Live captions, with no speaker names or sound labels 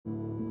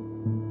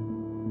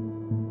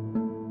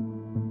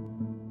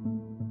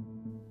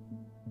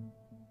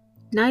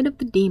Night of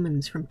the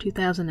Demons from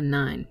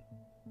 2009.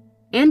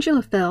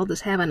 Angela Feld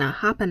is having a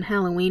hoppin'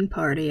 Halloween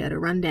party at a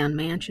rundown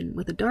mansion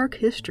with a dark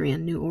history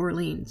in New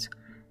Orleans.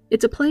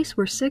 It's a place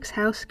where 6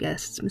 house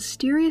guests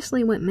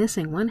mysteriously went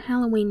missing one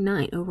Halloween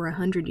night over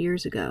 100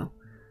 years ago.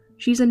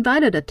 She's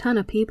invited a ton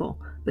of people,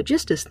 but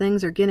just as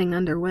things are getting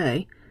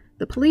underway,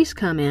 the police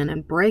come in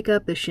and break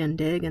up the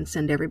shindig and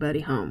send everybody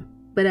home.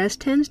 But as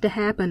tends to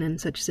happen in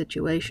such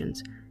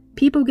situations,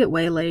 people get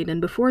waylaid, and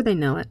before they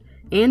know it,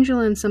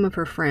 Angela and some of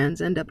her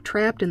friends end up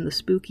trapped in the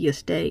spooky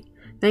estate,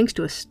 thanks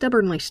to a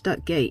stubbornly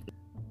stuck gate.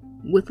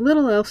 With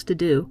little else to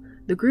do,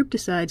 the group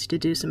decides to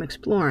do some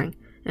exploring,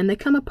 and they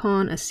come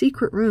upon a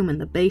secret room in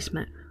the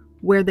basement,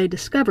 where they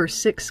discover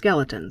 6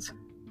 skeletons.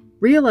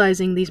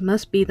 Realizing these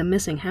must be the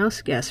missing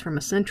house guests from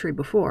a century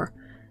before,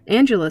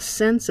 Angela's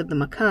sense of the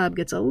macabre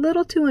gets a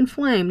little too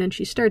inflamed and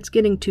she starts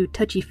getting too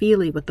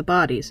touchy-feely with the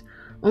bodies,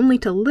 only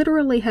to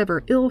literally have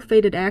her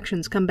ill-fated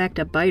actions come back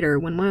to bite her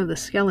when one of the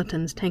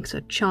skeletons takes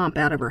a chomp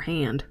out of her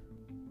hand.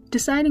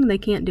 Deciding they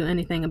can't do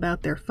anything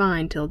about their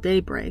find till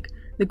daybreak,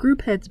 the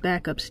group heads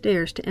back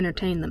upstairs to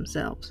entertain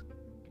themselves.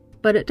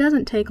 But it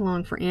doesn't take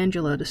long for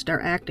Angela to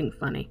start acting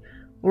funny,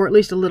 or at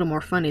least a little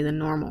more funny than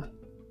normal.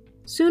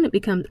 Soon it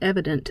becomes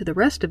evident to the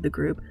rest of the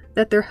group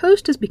that their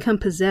host has become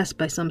possessed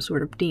by some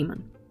sort of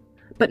demon.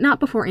 But not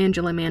before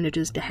Angela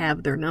manages to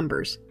have their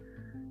numbers.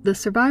 The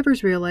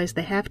survivors realize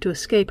they have to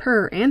escape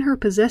her and her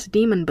possessed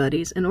demon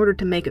buddies in order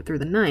to make it through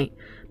the night,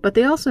 but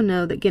they also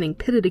know that getting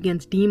pitted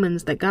against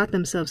demons that got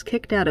themselves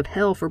kicked out of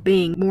hell for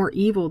being more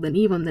evil than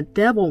even the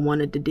devil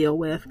wanted to deal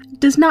with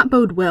does not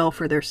bode well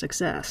for their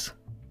success.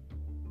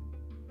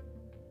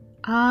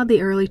 Ah,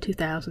 the early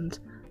 2000s.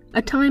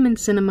 A time in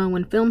cinema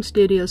when film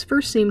studios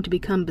first seemed to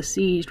become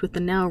besieged with the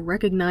now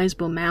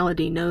recognizable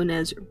malady known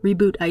as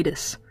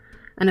rebootitis,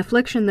 an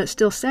affliction that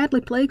still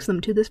sadly plagues them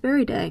to this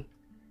very day.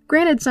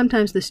 Granted,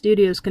 sometimes the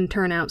studios can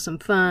turn out some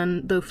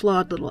fun, though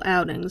flawed little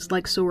outings,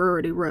 like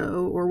Sorority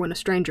Row or When a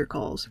Stranger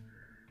Calls.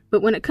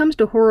 But when it comes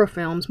to horror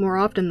films, more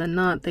often than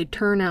not, they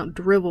turn out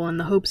drivel in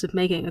the hopes of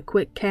making a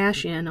quick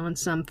cash-in on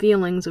some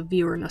feelings of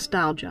viewer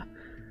nostalgia.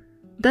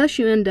 Thus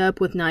you end up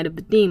with Night of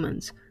the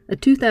Demons, a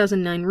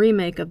 2009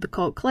 remake of the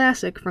cult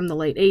classic from the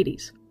late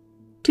 80s.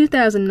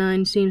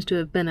 2009 seems to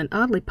have been an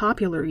oddly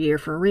popular year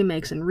for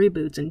remakes and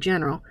reboots in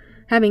general,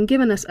 having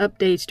given us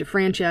updates to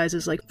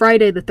franchises like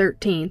Friday the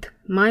 13th,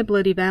 My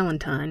Bloody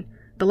Valentine,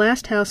 The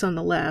Last House on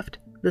the Left,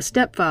 The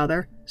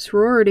Stepfather,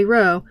 Sorority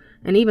Row,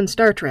 and even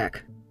Star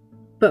Trek.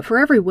 But for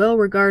every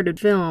well-regarded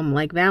film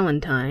like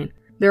Valentine,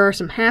 there are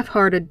some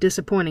half-hearted,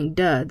 disappointing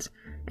duds,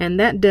 and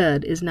that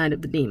dud is Night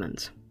of the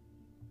Demons.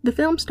 The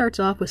film starts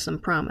off with some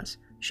promise,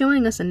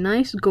 showing us a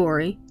nice,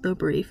 gory, though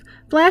brief,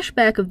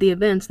 flashback of the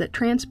events that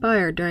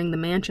transpired during the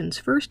mansion's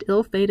first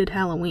ill-fated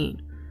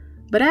Halloween.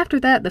 But after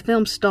that, the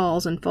film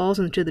stalls and falls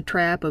into the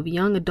trap of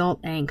young adult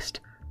angst,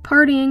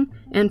 partying,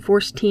 and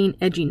forced teen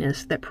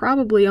edginess that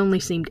probably only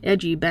seemed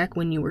edgy back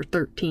when you were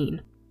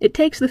 13. It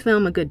takes the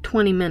film a good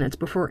 20 minutes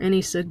before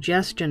any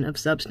suggestion of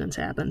substance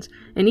happens,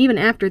 and even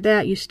after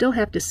that you still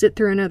have to sit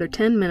through another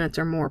 10 minutes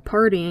or more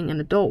partying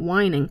and adult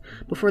whining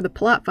before the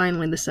plot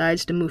finally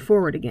decides to move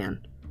forward again.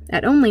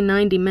 At only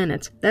 90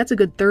 minutes, that's a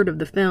good third of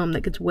the film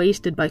that gets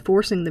wasted by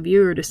forcing the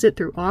viewer to sit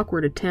through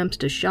awkward attempts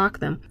to shock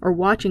them or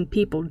watching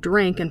people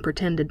drink and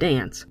pretend to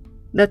dance.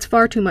 That's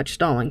far too much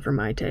stalling for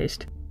my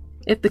taste.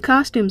 If the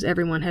costumes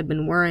everyone had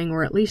been wearing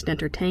were at least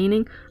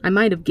entertaining, I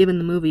might have given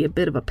the movie a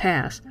bit of a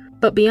pass,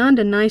 but beyond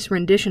a nice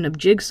rendition of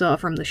Jigsaw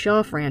from the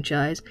Shaw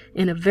franchise,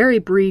 in a very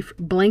brief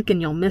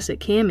blink-and-you'll-miss-it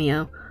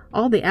cameo,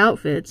 all the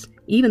outfits,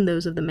 even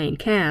those of the main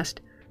cast,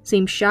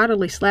 seem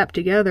shoddily slapped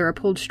together or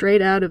pulled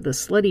straight out of the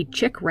slutty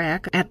chick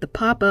rack at the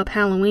pop-up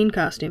Halloween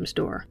costume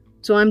store.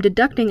 So I'm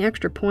deducting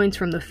extra points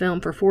from the film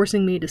for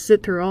forcing me to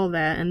sit through all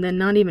that and then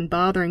not even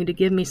bothering to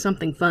give me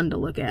something fun to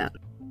look at.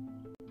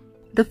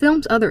 The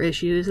film's other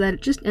issue is that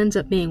it just ends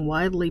up being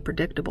wildly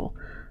predictable.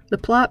 The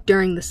plot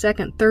during the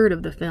second third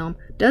of the film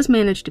does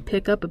manage to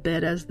pick up a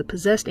bit as the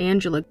possessed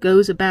Angela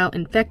goes about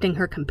infecting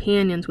her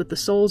companions with the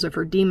souls of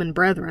her demon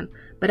brethren,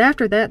 but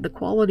after that the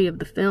quality of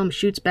the film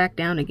shoots back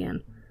down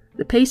again.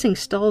 The pacing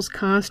stalls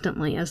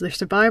constantly as the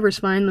survivors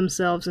find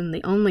themselves in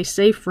the only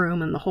safe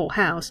room in the whole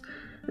house,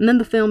 and then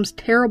the film's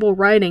terrible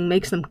writing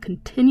makes them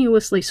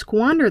continuously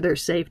squander their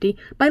safety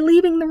by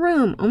leaving the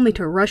room, only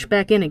to rush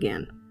back in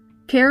again.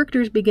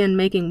 Characters begin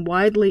making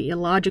widely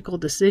illogical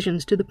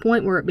decisions to the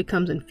point where it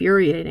becomes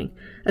infuriating,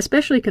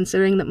 especially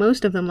considering that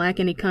most of them lack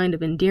any kind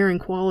of endearing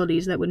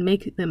qualities that would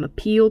make them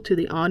appeal to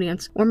the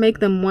audience or make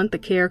them want the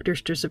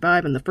characters to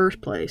survive in the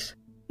first place.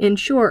 In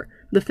short,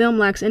 the film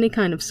lacks any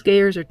kind of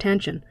scares or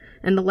tension,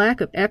 and the lack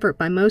of effort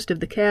by most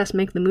of the cast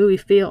make the movie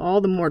feel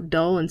all the more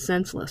dull and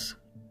senseless.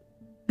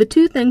 The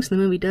two things the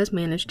movie does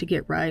manage to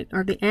get right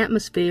are the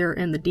atmosphere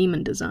and the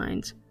demon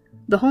designs.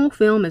 The whole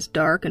film is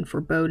dark and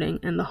foreboding,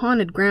 and the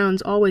haunted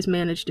grounds always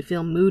manage to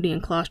feel moody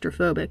and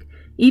claustrophobic,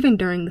 even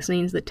during the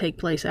scenes that take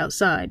place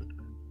outside.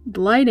 The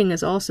lighting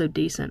is also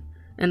decent,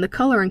 and the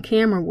color and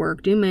camera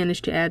work do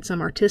manage to add some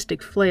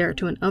artistic flair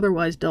to an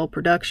otherwise dull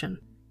production.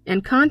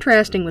 And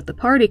contrasting with the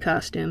party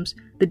costumes,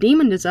 the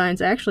demon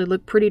designs actually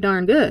look pretty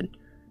darn good.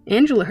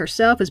 Angela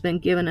herself has been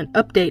given an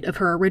update of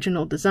her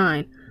original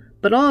design,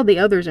 but all of the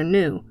others are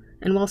new,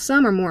 and while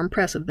some are more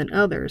impressive than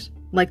others,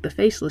 like the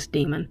faceless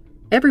demon,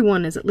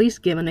 everyone is at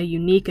least given a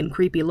unique and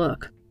creepy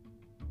look.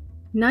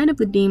 Night of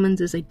the Demons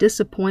is a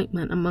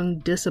disappointment among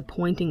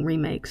disappointing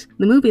remakes.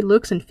 The movie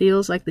looks and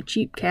feels like the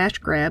cheap cash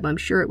grab I'm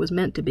sure it was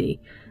meant to be,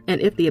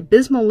 and if the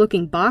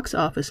abysmal-looking box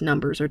office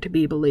numbers are to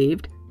be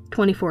believed,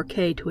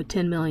 $24K to a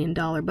 $10 million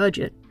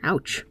budget,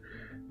 ouch,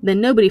 then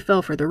nobody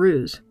fell for the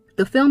ruse.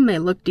 The film may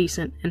look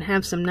decent and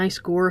have some nice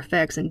gore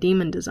effects and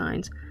demon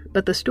designs,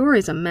 but the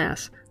story's a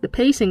mess, the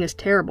pacing is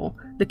terrible,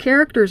 the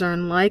characters are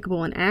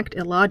unlikable and act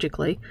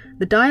illogically,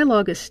 the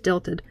dialogue is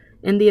stilted,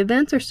 and the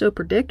events are so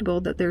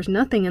predictable that there's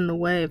nothing in the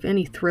way of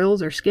any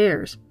thrills or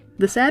scares.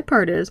 The sad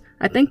part is,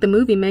 I think the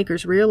movie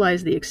makers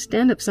realized the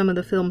extent of some of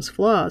the film's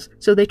flaws,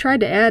 so they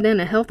tried to add in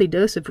a healthy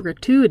dose of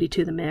gratuity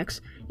to the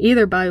mix,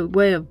 either by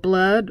way of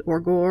blood or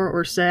gore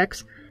or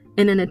sex,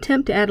 in an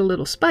attempt to add a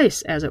little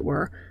spice, as it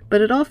were,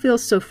 but it all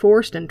feels so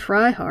forced and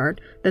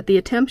try-hard that the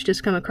attempts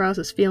just come across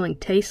as feeling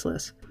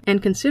tasteless.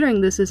 And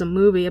considering this is a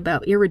movie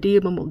about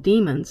irredeemable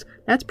demons,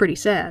 that's pretty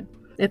sad.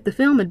 If the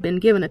film had been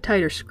given a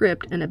tighter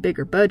script and a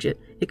bigger budget,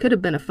 it could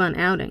have been a fun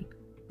outing,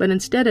 but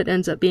instead it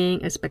ends up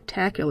being a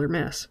spectacular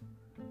miss.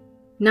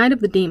 Night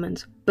of the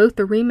Demons, both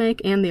the remake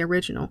and the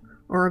original,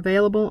 are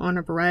available on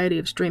a variety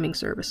of streaming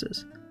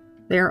services.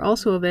 They are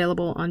also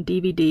available on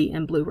DVD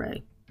and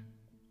Blu-ray.